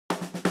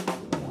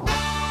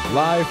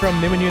Live from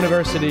Neuman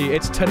University,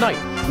 it's Tonight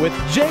with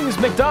James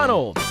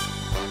McDonald.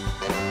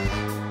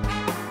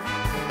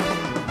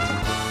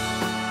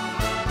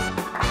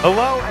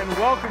 Hello and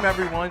welcome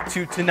everyone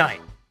to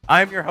Tonight.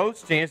 I'm your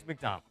host, James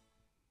McDonald.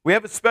 We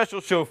have a special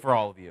show for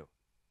all of you.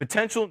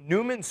 Potential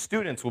Neuman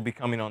students will be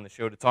coming on the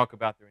show to talk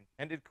about their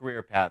intended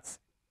career paths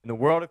in the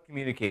world of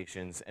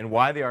communications and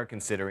why they are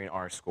considering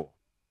our school.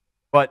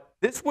 But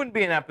this wouldn't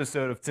be an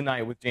episode of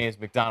Tonight with James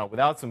McDonald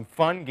without some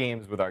fun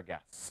games with our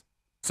guests.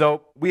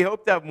 So we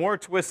hope to have more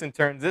twists and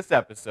turns this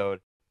episode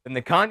than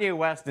the Kanye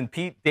West and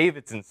Pete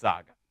Davidson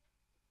saga.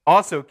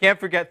 Also, can't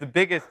forget the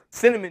biggest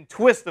cinnamon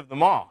twist of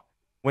them all,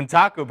 when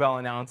Taco Bell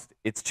announced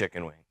its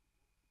chicken wing.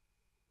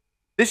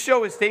 This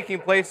show is taking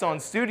place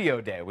on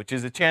Studio Day, which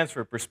is a chance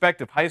for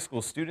prospective high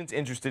school students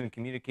interested in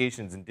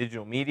communications and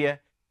digital media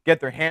get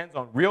their hands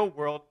on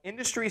real-world,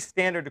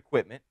 industry-standard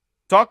equipment,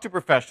 talk to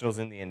professionals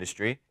in the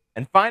industry,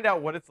 and find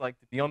out what it's like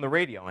to be on the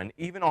radio and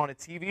even on a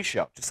TV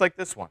show, just like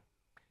this one.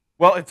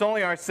 Well, it's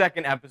only our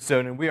second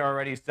episode, and we are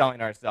already selling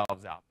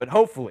ourselves out. But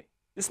hopefully,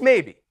 just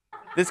maybe,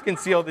 this can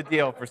seal the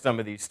deal for some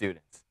of these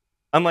students.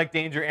 Unlike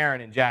Danger Aaron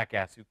and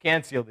Jackass, who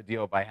can seal the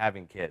deal by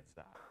having kids.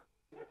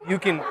 You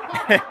can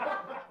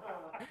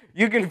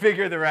you can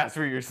figure the rest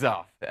for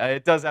yourself.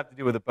 It does have to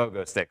do with a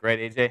pogo stick, right,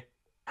 AJ?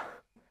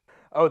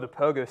 Oh, the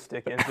pogo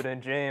stick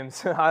incident,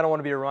 James. I don't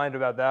want to be reminded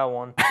about that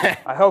one.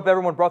 I hope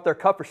everyone brought their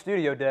cup for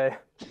Studio Day.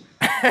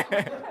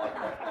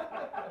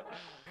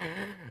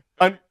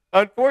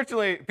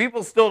 Unfortunately,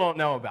 people still don't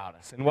know about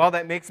us. And while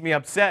that makes me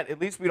upset,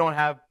 at least we don't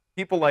have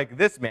people like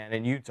this man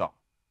in Utah.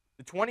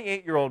 The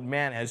 28-year-old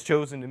man has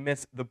chosen to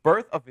miss the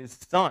birth of his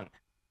son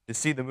to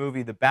see the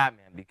movie The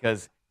Batman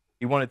because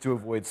he wanted to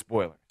avoid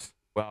spoilers.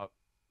 Well,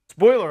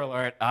 spoiler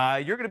alert,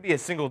 you're going to be a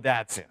single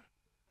dad soon.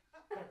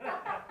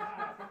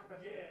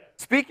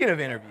 Speaking of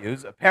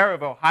interviews, a pair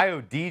of Ohio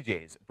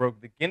DJs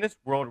broke the Guinness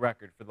World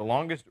Record for the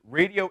longest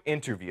radio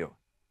interview,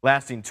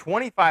 lasting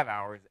 25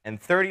 hours and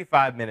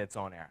 35 minutes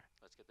on air.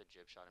 Let's get the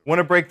jib shot. Want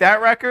to break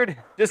that record?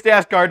 Just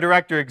ask our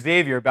director,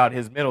 Xavier, about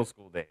his middle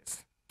school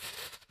days.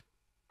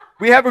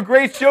 We have a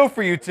great show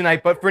for you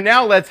tonight, but for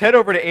now, let's head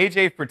over to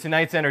AJ for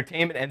tonight's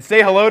entertainment and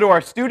say hello to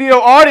our studio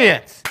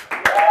audience.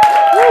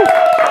 Woo.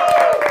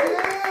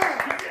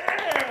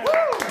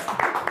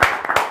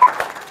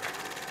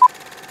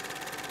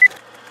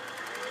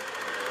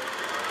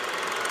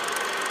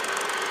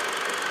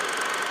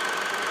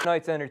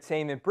 Tonight's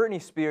entertainment,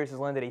 Britney Spears has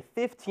landed a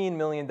 $15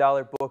 million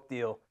book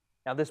deal.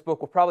 Now, this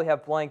book will probably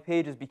have blank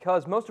pages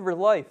because most of her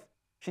life,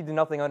 she did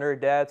nothing under her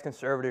dad's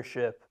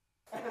conservatorship.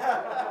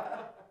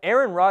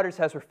 Aaron Rodgers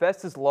has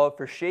professed his love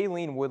for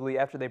Shailene Woodley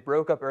after they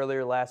broke up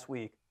earlier last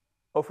week.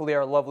 Hopefully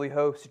our lovely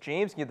host,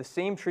 James, can get the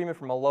same treatment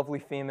from a lovely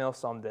female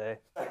someday.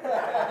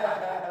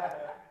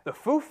 The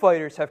Foo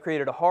Fighters have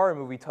created a horror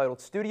movie titled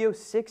Studio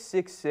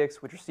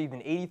 666, which received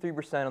an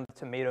 83% on the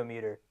tomato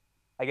meter.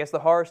 I guess the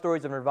horror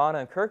stories of Nirvana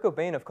and Kurt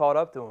Cobain have caught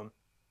up to him.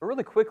 But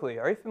really quickly,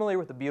 are you familiar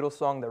with the Beatles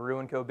song that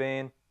ruined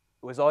Cobain?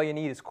 It was All You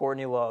Need Is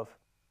Courtney Love.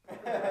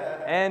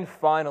 And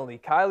finally,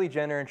 Kylie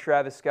Jenner and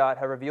Travis Scott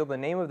have revealed the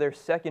name of their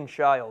second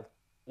child.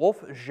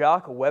 Wolf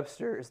Jacques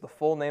Webster is the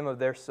full name of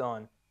their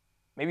son.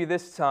 Maybe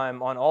this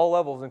time, on all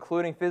levels,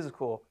 including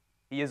physical,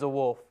 he is a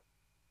wolf.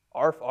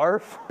 Arf,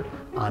 arf.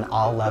 On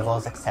all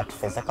levels except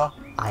physical,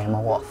 I am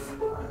a wolf.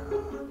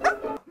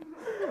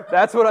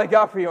 That's what I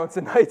got for you on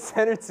tonight's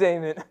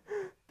entertainment.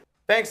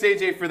 Thanks,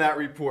 AJ, for that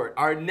report.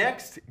 Our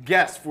next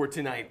guests for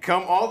tonight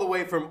come all the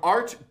way from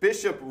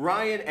Archbishop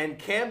Ryan and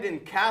Camden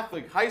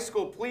Catholic High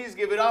School. Please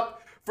give it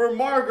up for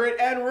Margaret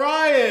and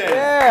Ryan.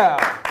 Yeah.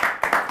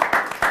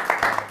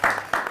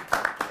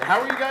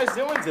 How are you guys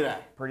doing today?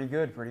 Pretty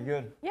good, pretty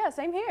good. Yeah,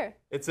 same here.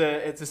 It's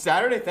a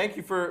Saturday. Thank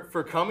you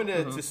for coming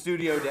to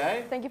Studio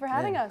Day. Thank you for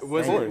having us.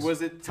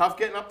 Was it tough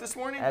getting up this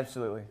morning?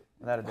 Absolutely,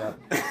 without a doubt.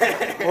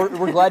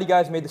 We're glad you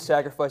guys made the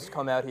sacrifice to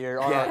come out here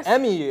on our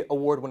Emmy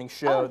award-winning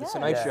show, The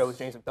Tonight Yes. Show with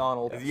James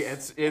McDonald. Yeah,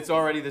 it's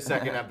already the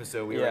second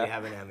episode. We already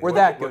have an Emmy. We're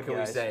that good, What can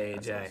guys. we say,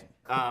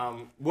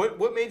 AJ?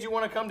 What made you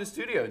want to come to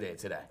Studio Day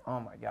today? Oh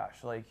my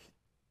gosh,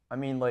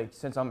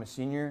 since I'm a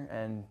senior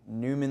and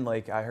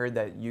Neuman, I heard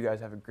that you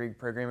guys have a great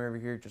program over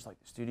here, just like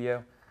the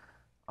studio.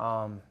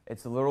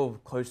 It's a little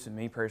close to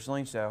me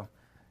personally, so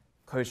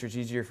closer is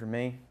easier for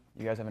me.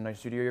 You guys have a nice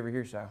studio over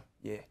here, so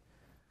yeah.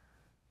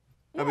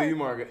 How about you,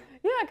 Margaret?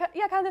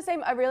 Yeah, kind of the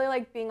same. I really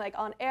like being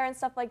on air and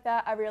stuff like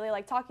that. I really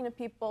like talking to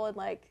people and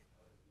I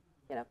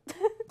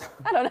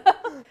don't know.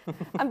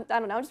 I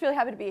don't know. I'm just really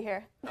happy to be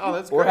here. Oh,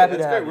 that's great. We're happy to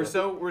That's have great.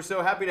 you. We're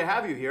so happy to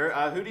have you here.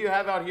 Who do you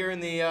have out here in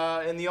the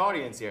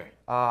audience here?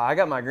 I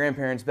got my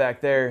grandparents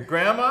back there.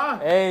 Grandma?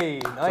 Hey,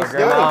 nice.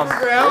 Grandma?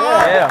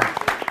 Grandma? Yeah.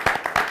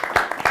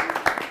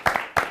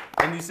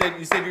 And you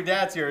said your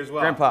dad's here as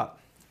well. Grandpa.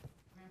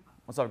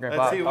 What's up,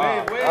 Grandpa? Let's see.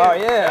 Wave. Oh,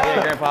 yeah.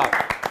 Yeah,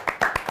 Grandpa.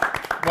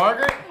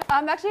 Margaret?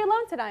 I'm actually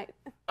alone tonight.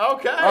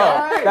 Okay. Oh,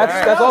 all right. that's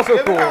All right. also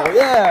Give it cool. up.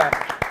 Yeah.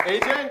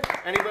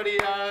 AJ? Anybody?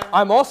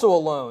 I'm also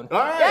alone. All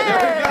right.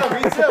 There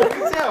we go. Me too.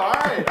 All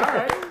right. All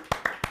right.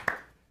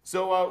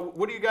 So,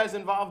 what are you guys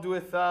involved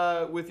with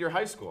your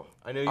high school?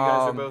 I know you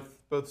guys are both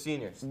Both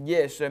seniors.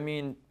 Yes, I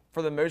mean,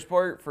 for the most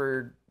part,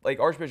 for like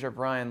Archbishop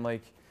Brian,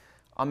 like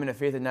I'm in a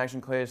faith in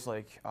action class,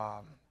 like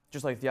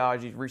just like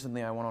theology.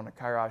 Recently, I went on a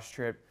Kairos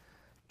trip,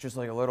 just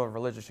like a little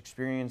religious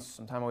experience,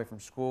 some time away from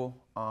school,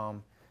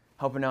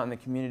 helping out in the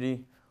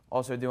community,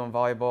 also doing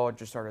volleyball.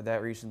 Just started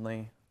that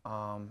recently,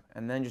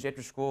 and then just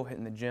after school,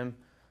 hitting the gym,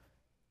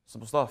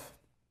 simple stuff.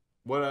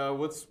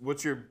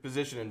 What's your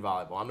position in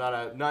volleyball? I'm not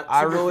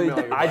I super really,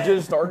 familiar, I but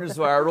just started,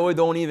 so I really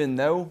don't even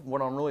know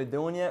what I'm really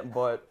doing yet,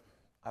 but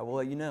I will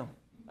let you know.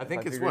 I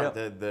think it's figure it what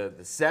out. the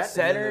set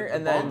Setter,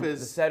 and then the bump the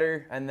is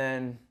setter, and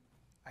then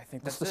I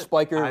think That's that's the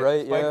spiker,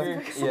 right?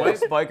 Spiker, Yeah.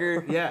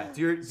 spiker. yeah.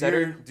 Do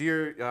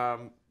your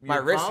My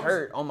your wrist palms?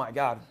 hurt. Oh my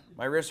god,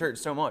 my wrist hurt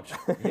so much.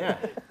 Yeah.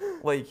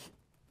 Like,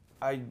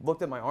 I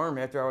looked at my arm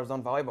after I was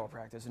done volleyball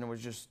practice, and it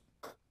was just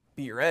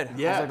beat red.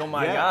 Yeah. I was like, oh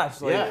my yeah,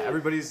 gosh. Like, yeah.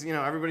 Everybody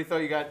thought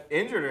you got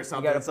injured or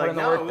something. gotta It's put like in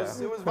the no, work,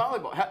 it was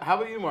volleyball. How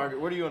about you, Margaret?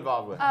 What are you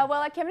involved with?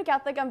 Well, at Camden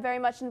Catholic, I'm very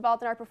much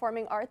involved in our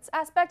performing arts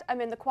aspect. I'm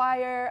in the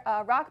choir,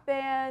 rock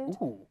band.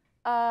 Ooh.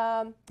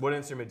 What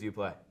instrument do you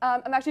play?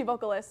 I'm actually a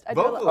vocalist. I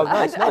Vocalist? Do a lot, Oh,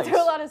 nice, I do a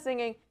nice. lot of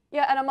singing.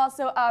 Yeah, and I'm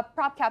also a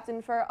prop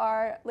captain for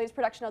our latest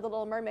production of The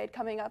Little Mermaid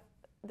coming up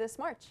this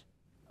March.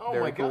 Oh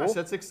Very my gosh, cool.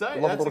 that's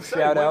exciting. Love a That's little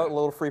exciting. shout out, a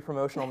little free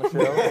promotion on the show.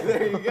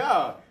 There you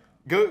go.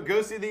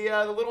 Go see the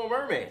Little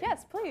Mermaid.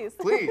 Yes, please.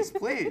 Please.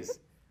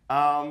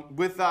 I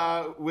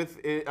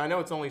know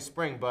it's only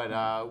spring,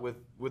 but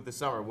with the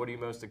summer, what are you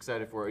most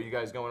excited for? Are you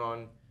guys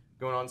going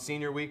on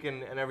senior week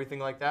and everything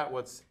like that?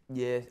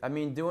 yeah, I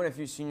mean, doing a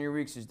few senior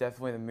weeks is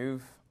definitely the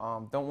move.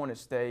 Don't want to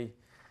stay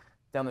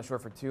down the shore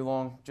for too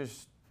long.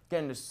 Just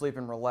getting to sleep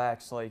and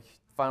relax. Like,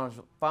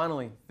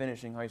 finally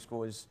finishing high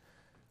school is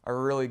a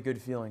really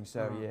good feeling.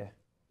 So yeah.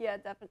 Yeah,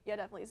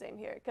 definitely same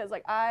here. Cause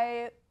like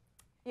cause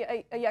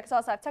I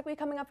also have Tech Week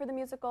coming up for the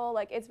musical.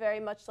 Like it's very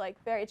much like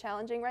very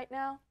challenging right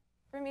now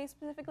for me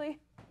specifically.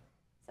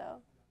 So.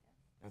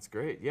 That's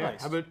great. Yeah.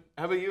 Nice. How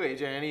about you,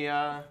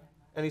 AJ?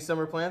 Any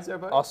summer plans there,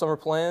 buddy? All summer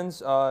plans,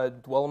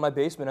 dwell in my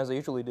basement as I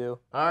usually do.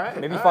 All right.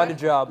 Maybe all find right.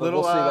 a job, but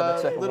we'll see about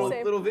that second little, one.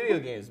 Same. Little video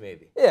games,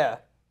 maybe. Yeah.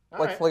 All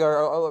Like right. like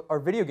our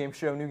video game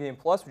show, New Game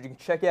Plus, which you can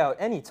check out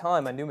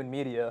anytime on Neuman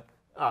Media.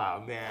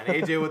 Oh man,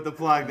 AJ with the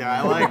plug there.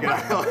 I like it.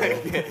 I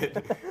like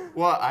it.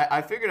 Well,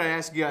 I figured I'd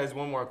ask you guys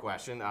one more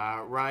question.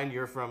 Ryan,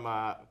 you're from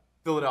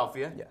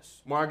Philadelphia.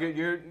 Yes. Margaret,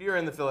 you're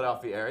in the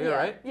Philadelphia area, Yeah.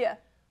 right? Yeah.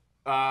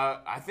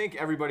 I think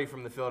everybody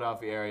from the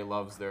Philadelphia area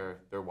loves their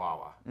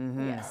Wawa.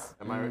 Yes.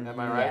 Am I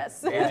right?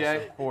 Yes.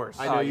 AJ, Of course.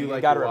 I know you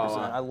like gotta your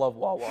represent. Wawa. I love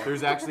Wawa.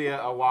 There's actually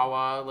a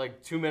Wawa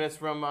like 2 minutes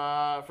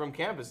from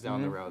campus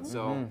down the road.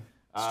 So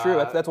It's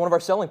true. That's one of our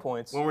selling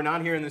points. when we're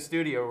not here in the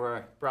studio,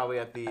 we're probably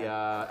at the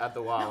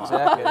Wawa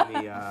Exactly.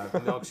 getting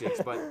the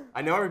milkshakes. But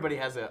I know everybody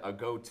has a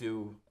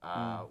go-to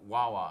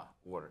Wawa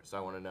order, so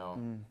I want to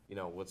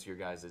know, what's your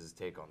guys'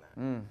 take on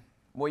that?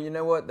 Well, you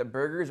know what? The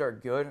burgers are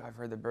good. I've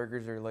heard the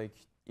burgers are like,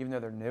 even though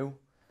they're new,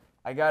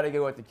 I gotta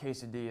go with the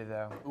quesadilla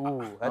though.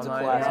 Ooh, that's a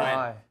I'm not even classic. gonna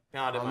lie.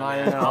 Pound it, I'm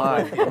my not man. even gonna lie.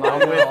 I'm with you. I'm not I'm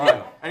even with gonna you.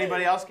 lie.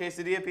 Anybody else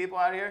quesadilla people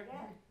out here?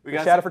 We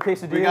got Shout out some- for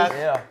quesadillas. we got-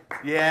 Yeah.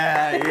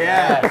 Yeah, Yes.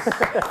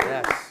 yes.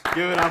 Yes.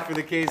 Give it up for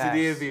the quesadilla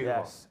Yes. people.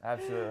 Yes.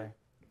 Absolutely.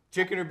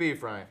 Chicken or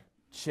beef, Ryan?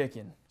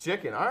 Chicken.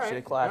 Chicken. All right.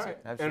 Chicken. Classic.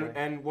 All right. Absolutely.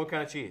 And what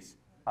kind of cheese?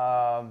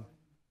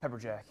 Pepper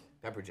jack.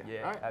 Pepper jack.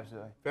 Yeah. All right.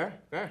 Absolutely.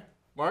 Fair.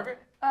 Margaret?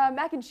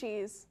 Mac and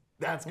cheese.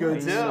 That's good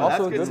Nice. too.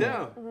 Also a That's good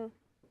good too.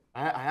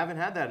 I haven't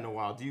had that in a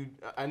while.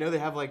 I know they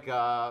have like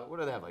what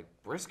do they have, like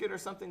brisket or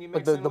something you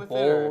mix But in the with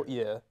bowl, it?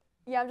 yeah.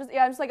 Yeah,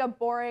 I'm just like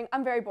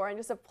I'm very boring.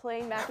 Just a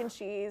plain mac and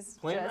cheese.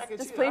 Plain just, mac and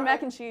just cheese, plain all mac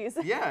right. and cheese.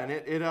 Yeah, and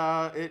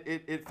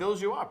it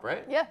fills you up,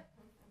 right? Yeah.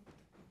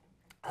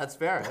 That's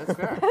fair.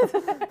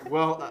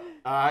 Well,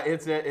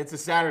 it's a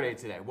Saturday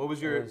today. What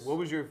was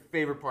your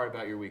favorite part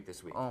about your week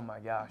this week? Oh my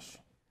gosh.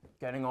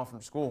 Getting off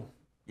from school.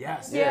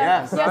 Yes.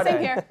 Yeah. Yes. Yeah, same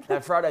here.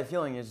 That Friday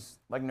feeling is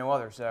like no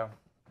other. So.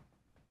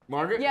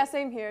 Margaret? Yeah,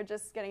 same here.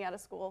 Just getting out of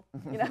school.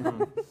 You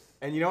know.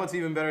 And you know what's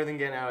even better than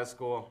getting out of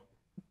school?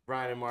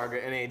 Brian and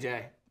Margaret and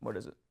AJ. What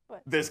is it?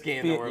 This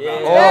game that we're about to Oh,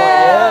 play.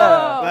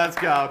 yeah. Let's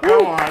go.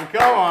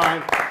 Come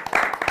on.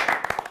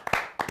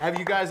 Have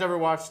you guys ever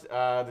watched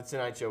the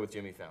Tonight Show with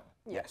Jimmy Fallon?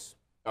 Yes.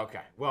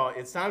 Okay. Well,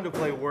 it's time to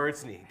play Word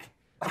Sneak.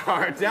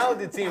 Our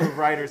talented team of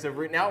writers have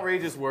written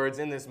outrageous words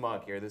in this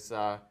mug here. This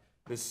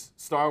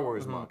Star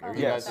Wars mug. Are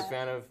you Yes. guys a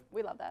fan of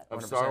We love that.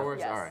 Star Wars?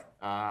 Yes. All right.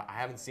 I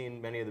haven't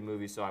seen many of the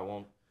movies, so I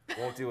won't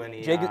do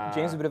any. James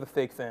is a bit of a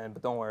fake fan,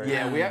 but don't worry.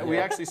 Yeah, we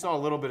actually saw a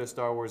little bit of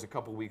Star Wars a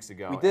couple weeks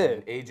ago. We did.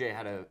 And AJ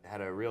had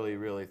to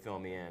really fill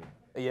me in.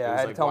 It Yeah, was I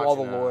had like to tell him all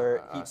the watching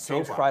lore. a soap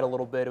James opera. cried a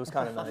little bit. It was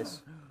kind of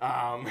nice.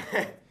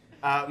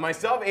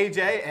 Myself,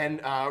 AJ,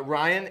 and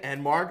Ryan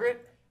and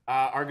Margaret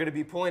are going to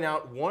be pulling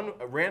out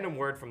a random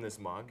word from this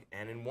mug,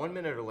 and in 1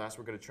 minute or less,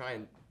 we're going to try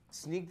and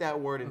sneak that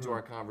word into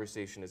our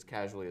conversation as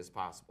casually as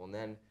possible. And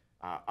then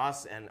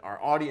us and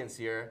our audience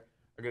here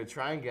are going to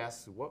try and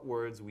guess what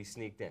words we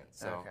sneaked in.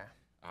 So Okay.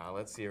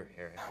 let's see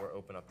here. We'll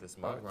open up this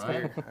mug.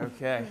 Ryan.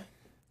 Okay.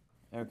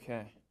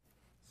 Okay.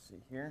 Let's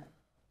see here.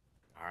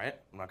 All right.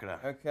 I'm not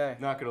Okay.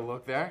 gonna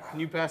look there. Can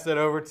you pass that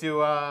over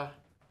to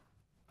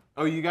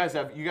Oh, you guys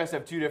have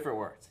 2 different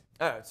words.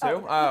 Oh,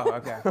 2? Oh,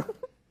 okay.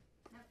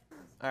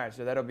 All right,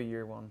 so that'll be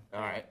your one. All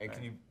right. And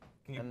can you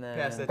And then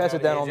pass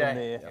it down down to on AJ?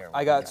 me. Here, I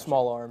we got you.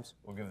 small arms.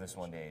 We'll give this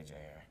one to AJ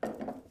here.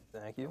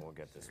 Thank And you. we'll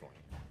get this one.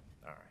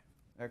 All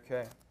right.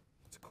 Okay.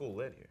 It's a cool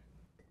lid here.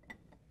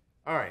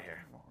 All right,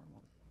 here.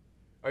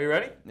 Are you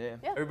ready? Yeah.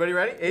 Yeah. Everybody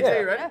ready? AJ, Yeah.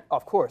 you ready?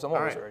 Of course, I'm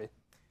always right. ready.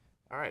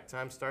 All right.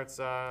 Time starts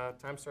now.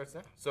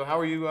 So how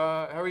are you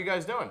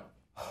guys doing?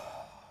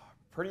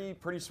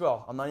 Pretty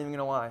swell. I'm not even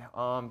gonna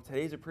lie.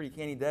 Today's a pretty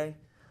canny day.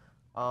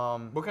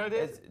 What kind of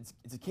day?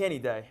 It's a canny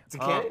day. It's a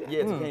canny day? Yeah,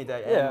 it's a canny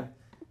day. Yeah.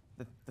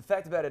 And the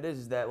fact about it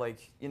is that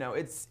like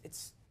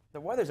it's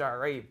the weather's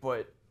alright,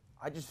 but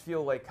I just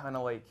feel like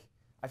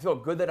I feel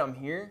good that I'm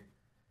here,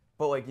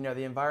 but like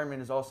the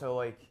environment is also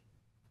like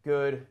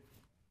good,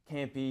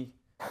 campy,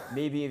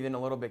 maybe even a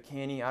little bit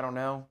canny. I don't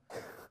know.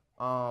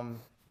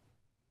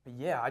 But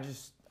yeah,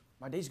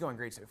 my day's going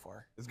great so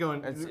far. It's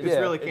going. It's yeah,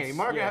 really canny. it's-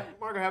 Margaret, yeah.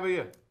 Margaret, how about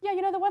you?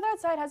 Yeah, the weather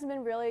outside hasn't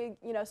been really,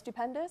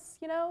 stupendous,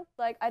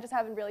 Like, I just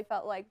haven't really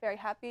felt, like, very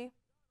happy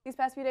these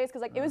past few days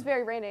because, like, it was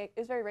very rainy. It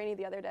was very rainy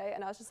the other day,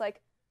 and I was just like,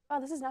 oh,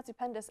 this is not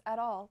stupendous at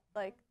all.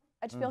 Like,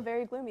 I just feel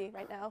very gloomy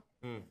right now.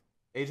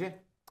 AJ?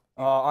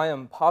 I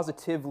am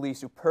positively,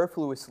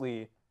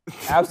 superfluously,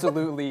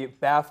 absolutely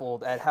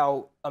baffled at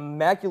how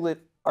immaculate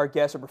our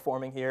guests are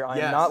performing here. I am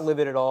Yes. not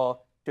livid at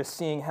all. Just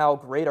seeing how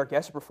great our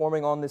guests are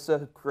performing on this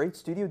great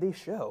Studio Day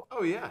show.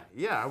 Oh yeah.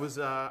 I was.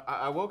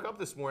 I woke up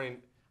this morning.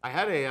 I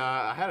had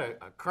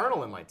a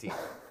kernel in my teeth,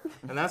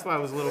 and that's why I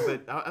was a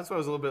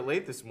little bit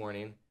late this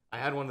morning. I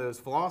had one of those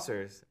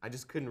flossers. I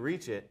just couldn't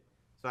reach it,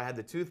 so I had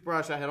the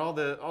toothbrush. I had all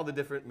the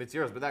different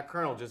materials, but that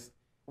kernel just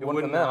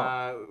wouldn't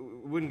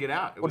get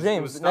out. Well,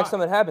 James, next time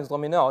that happens, let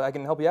me know. I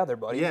can help you out there,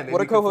 buddy. Yeah, maybe what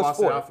you are can co-hosts floss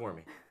it for? out for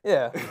me.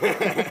 Yeah.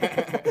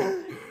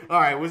 All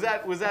right. Was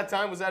that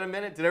time? Was that a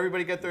minute? Did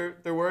everybody get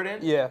their word in?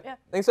 Yeah. Yeah.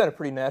 I think it sounded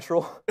pretty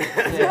natural.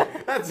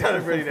 That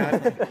sounded pretty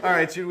nice. All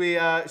right. Should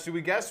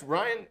we guess,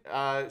 Ryan?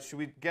 Should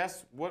we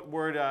guess what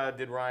word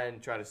did Ryan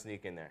try to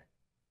sneak in there?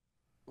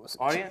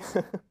 Audience?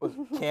 Was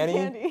Canny?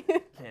 Candy.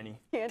 Canny.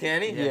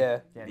 Canny? Yeah.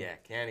 Canny. Yeah,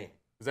 Canny.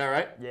 Is that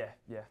right? Yeah.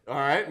 All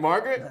right,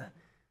 Margaret?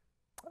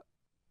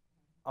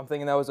 I'm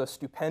thinking that was a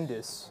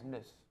stupendous.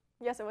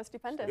 Yes, it was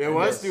stupendous. It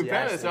was Yes,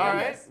 stupendous. yes, All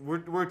right. yes.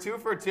 We're 2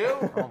 for 2.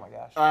 Oh my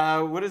gosh.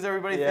 What does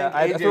everybody Yeah, think?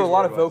 I AJ's threw a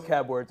lot of word was?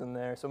 vocab words in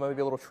there, so it might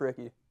be a little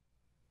tricky.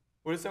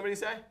 What did somebody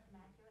say?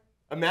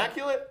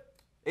 Immaculate?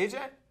 AJ?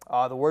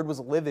 The word was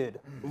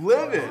livid.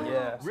 Livid.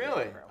 Yeah.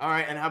 Really? All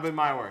right. And how about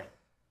my word?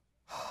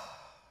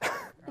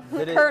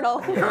 Colonel.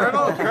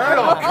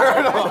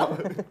 Colonel.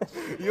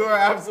 You are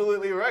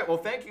absolutely right. Well,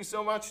 thank you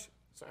so much.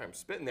 Sorry, I'm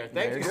spitting there.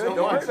 Thank you so much.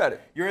 Don't worry about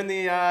it. You're in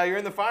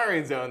the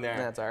firing zone there.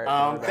 That's all right.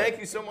 Don't worry about Thank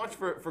you so much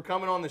for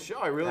coming on the show.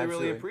 I really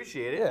Absolutely.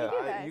 appreciate it. Yeah.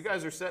 Thank you, guys. You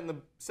guys are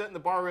setting the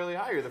bar really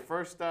high. You're the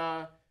first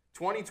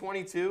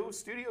 2022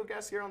 studio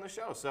guest here on the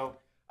show. So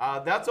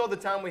that's all the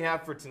time we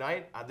have for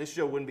tonight. This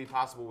show wouldn't be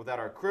possible without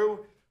our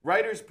crew,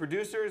 writers,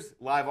 producers,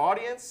 live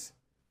audience.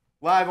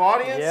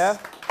 Yeah.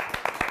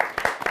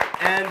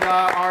 And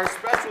our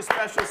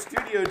special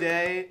Studio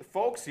Day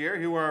folks here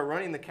who are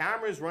running the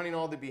cameras, running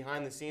all the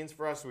behind the scenes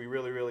for us. So we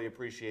really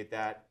appreciate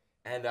that.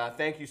 And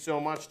thank you so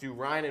much to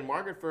Ryan and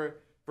Margaret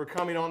for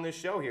coming on this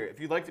show here. If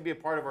you'd like to be a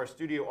part of our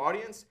studio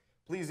audience,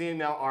 please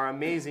email our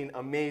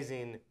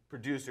amazing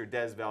producer,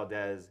 Des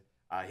Valdez.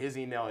 His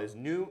email is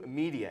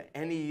newmedia,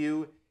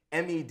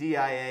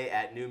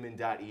 NEUMEDIA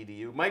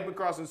 @newman.edu. Mike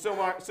McCrossan,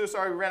 so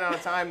sorry we ran out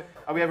of time.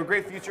 We have a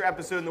great future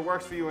episode in the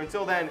works for you.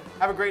 Until then,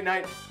 have a great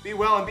night. Be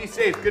well and be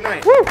safe. Good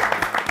night. Woo!